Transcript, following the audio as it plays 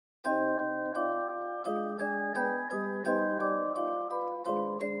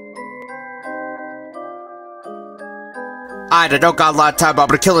I don't got a lot of time, but I'm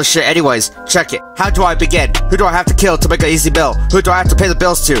gonna kill this shit anyways. Check it. How do I begin? Who do I have to kill to make an easy bill? Who do I have to pay the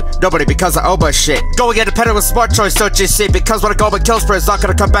bills to? Nobody, because I owe my shit. Going independent was a smart choice, don't you see? Because when I go my kill spree, it's not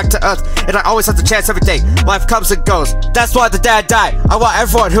gonna come back to earth. And I always have the chance every day. Life comes and goes. That's why the dad died. I want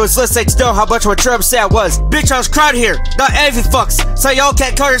everyone who is listening to know how much of a true MC I was. Bitch, I was crowned here, not envy fucks. So y'all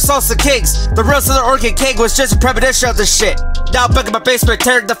can't call yourselves the kings. The real Southern Oregon king was just a premonition of this shit. Now I'm back in my basement,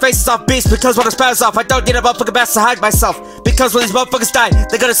 tearing the faces off beasts. Because when I spaz off, I don't need a motherfucking mask to hide myself. Because when these motherfuckers die,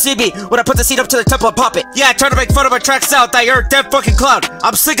 they're gonna see me when I put the seed up to the temple and pop it. Yeah, I try to make fun of my track sound that you're a dead fucking clown.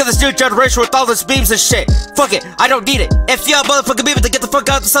 I'm sick of this new generation with all this memes and shit. Fuck it, I don't need it. If y'all motherfucking meme it, then get the fuck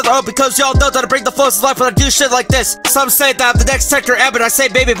out of the Southern Oregon because y'all know that I bring the flows to life when I do shit like this. Some say that I'm the next Tector Abbott, I say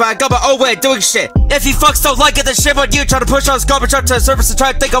baby, but I got my own way of doing shit. If you fucks don't like it, then shame on you. Try to push all this garbage up to the surface and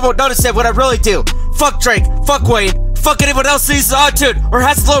try to think I won't notice it when I really do. Fuck Drake, fuck Wayne. Fuck anyone else who uses auto-tune or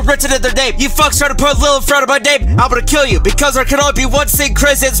has a little written in their name. You fucks try to put Lil in front of my name, I'm gonna kill you because there can only be one thing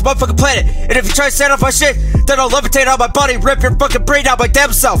crazy in this motherfucking planet. And if you try to stand off my shit, then I'll levitate out my body, rip your fucking brain out my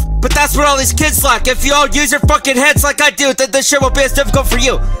damn self. But that's what all these kids lack. If you all use your fucking heads like I do, then this shit won't be as difficult for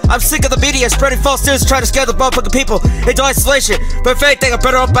you. I'm sick of the media spreading false news and trying to scare the motherfucking people into isolation. But if anything, I'm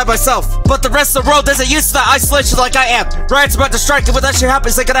better off by myself. But the rest of the world isn't used to that isolation like I am. Riot's about to strike, and when that shit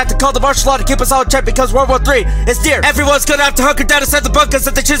happens, they're gonna have to call the martial law to keep us all in check because World War III is near. Everyone's gonna have to hunker down inside the bunkers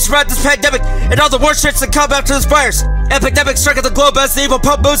if they choose to survive this pandemic and all the war shits that come after this virus. Epidemic striking the globe as the evil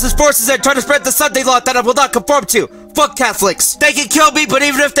Pope moves his forces in, trying to spread the Sunday law that I will not conform to. Fuck Catholics. They can kill me, but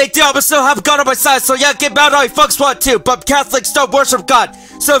even if they do, I'ma still have God on my side, so yeah, get mad all you fucks want to, but Catholics don't worship God.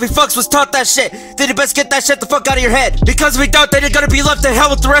 So if you fucks was taught that shit, then you best get that shit the fuck out of your head. Because if we don't, then you're gonna be left in hell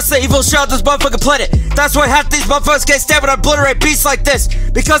with the rest of the evil shit on this motherfucking planet. That's why half these motherfuckers can't stand when I obliterate beasts like this.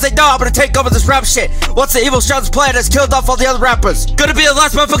 Because they know I'm gonna take over this rap shit once the evil shit on this planet has killed off all the other rappers. Gonna be the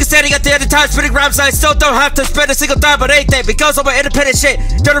last motherfucker standing at the end of time spitting raps, and I still don't have to spend a single dime on anything because all my independent shit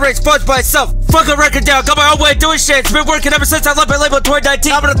generates funds by itself. Fuck a record down, got my own way of doing shit. It's been working ever since I left my label in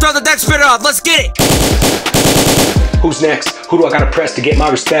 2019. I'm gonna throw the next Spitta on, let's get it! Who's next? Who do I gotta press to get my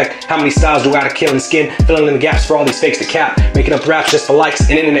respect? How many styles do I gotta kill and skin? Filling in the gaps for all these fakes to cap. Making up raps just for likes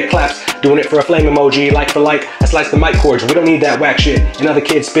and internet claps. Doing it for a flame emoji, like for like. I slice the mic cords, we don't need that whack shit. Another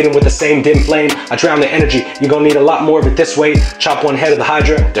kid spitting with the same dim flame. I drown the energy, you're gonna need a lot more of it this way. Chop one head of the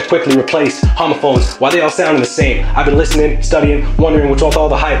Hydra, they're quickly replaced. Homophones, why they all sounding the same? I've been listening, studying, wondering what's with all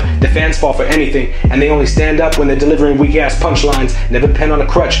the hype. The fans fall for anything, and they only stand up when they're delivering weak ass punchlines. Never depend on a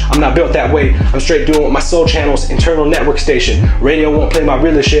crutch, I'm not built that way. I'm straight doing what my soul channels, internal network station. Radio won't play my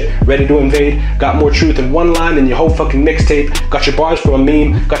realest shit, ready to invade. Got more truth in one line than your whole fucking mixtape. Got your bars from a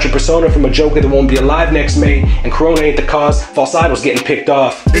meme, got your persona from a joker that won't be alive next May. And Corona ain't the cause, false idols getting picked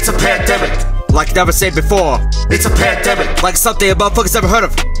off. It's a pandemic, like never seen before. It's a pandemic, like something a motherfuckers never heard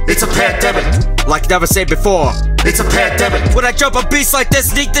of. It's a pandemic, like never seen before. It's a pandemic, when I jump on beats like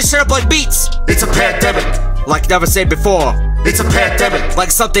this, sneak this shit up like beats. It's a pandemic, like never seen before. It's a pandemic,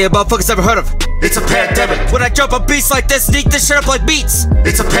 like something a motherfuckers never heard of. It's a pandemic, when I jump on beats like this, sneak this shit up like beats.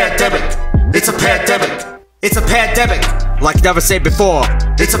 It's a pandemic, it's a pandemic. It's a pandemic, like never seen before.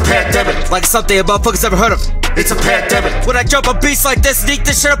 It's a pandemic, like something a motherfuckers never heard of. It's a pandemic, when I jump on beats like this, sneak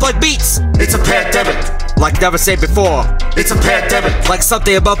this shit up like beats. It's a pandemic, like never seen before. It's a pandemic, like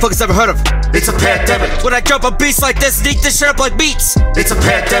something a motherfuckers never heard of. It's a pandemic, when I jump on beats like this, sneak this shit up like beats. It's a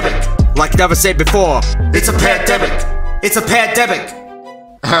pandemic, like never seen before. It's a pandemic, it's a pandemic.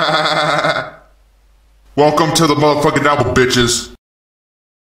 Welcome to the motherfucking album, bitches.